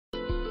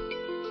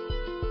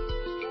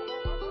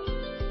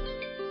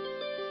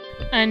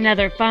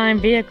Another fine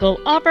vehicle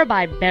offered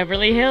by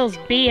Beverly Hills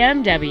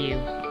BMW.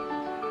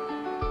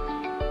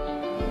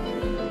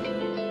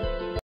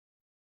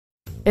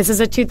 This is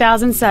a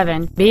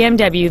 2007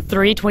 BMW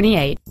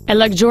 328, a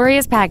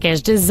luxurious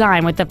package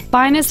designed with the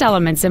finest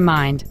elements in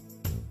mind.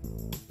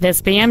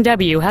 This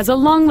BMW has a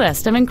long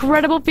list of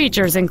incredible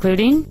features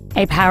including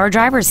a power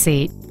driver's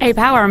seat, a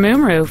power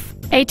moonroof,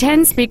 a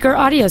 10-speaker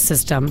audio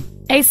system,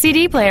 a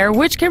CD player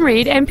which can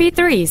read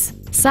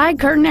MP3s, side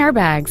curtain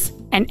airbags,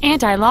 an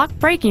anti-lock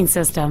braking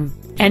system,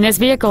 and this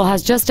vehicle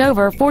has just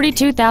over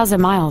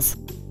 42,000 miles.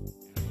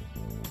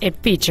 It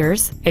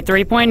features a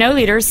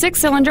 3.0-liter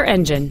 6-cylinder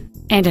engine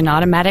and an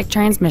automatic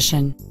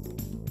transmission.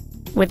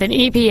 With an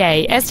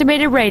EPA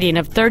estimated rating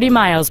of 30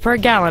 miles per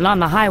gallon on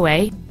the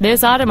highway,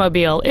 this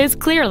automobile is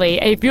clearly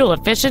a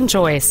fuel-efficient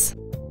choice.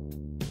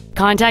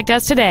 Contact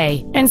us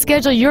today and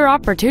schedule your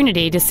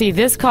opportunity to see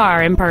this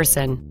car in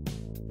person.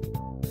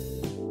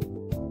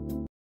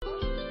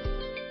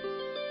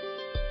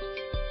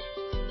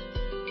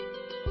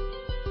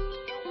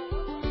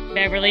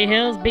 Beverly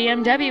Hills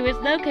BMW is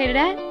located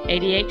at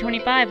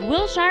 8825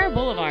 Wilshire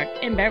Boulevard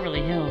in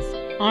Beverly Hills.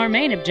 Our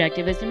main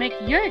objective is to make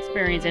your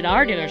experience at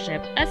our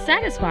dealership a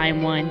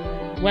satisfying one,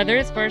 whether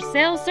it's for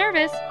sales,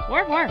 service,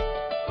 or work.